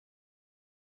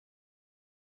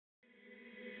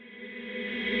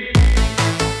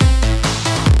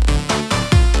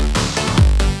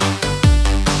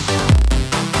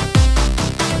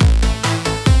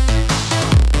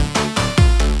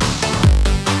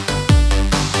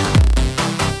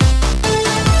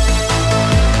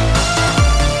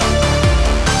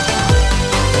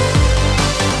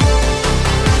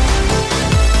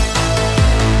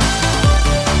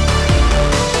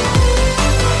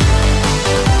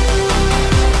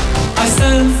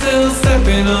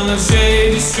Walking on a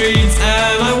shady street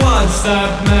and I watch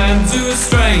that man to a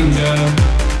stranger.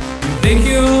 You think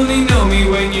you only know me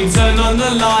when you turn on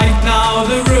the light. Now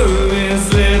the room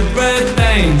is lit, red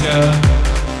danger.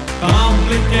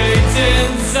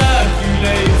 Complicating,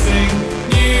 circulating,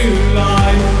 new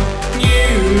life,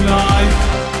 new life.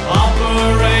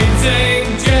 Operating,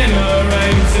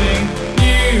 generating,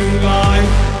 new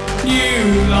life,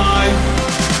 new life.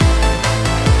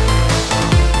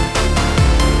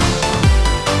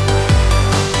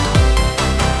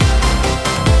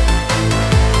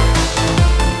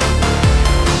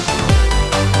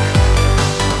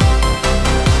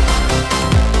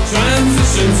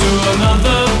 Transition to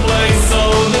another place, so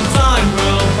the time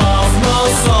will pass more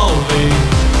slowly.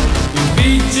 Your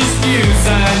features fuse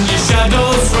and your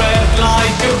shadows red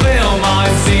like a film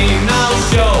I've seen. Now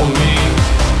show me.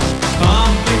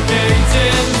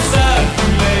 Complicating,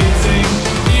 circulating,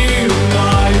 new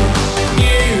life,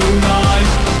 new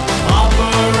life.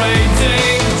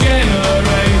 Operating,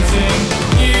 generating,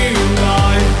 new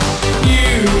life,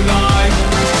 new life.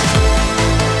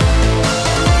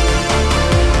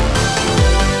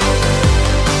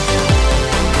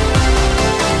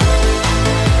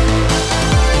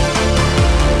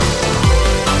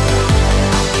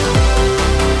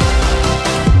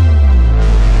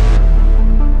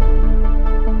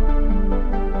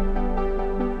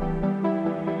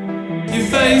 Your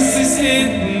face is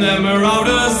hidden and we're out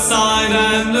of sight,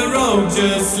 and the road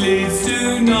just leads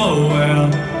to nowhere.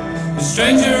 The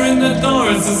stranger in the door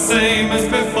is the same as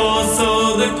before,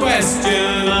 so the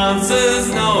question answers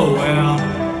nowhere.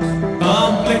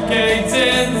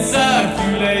 Complicating,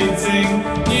 circulating,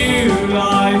 new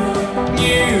life,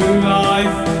 new life.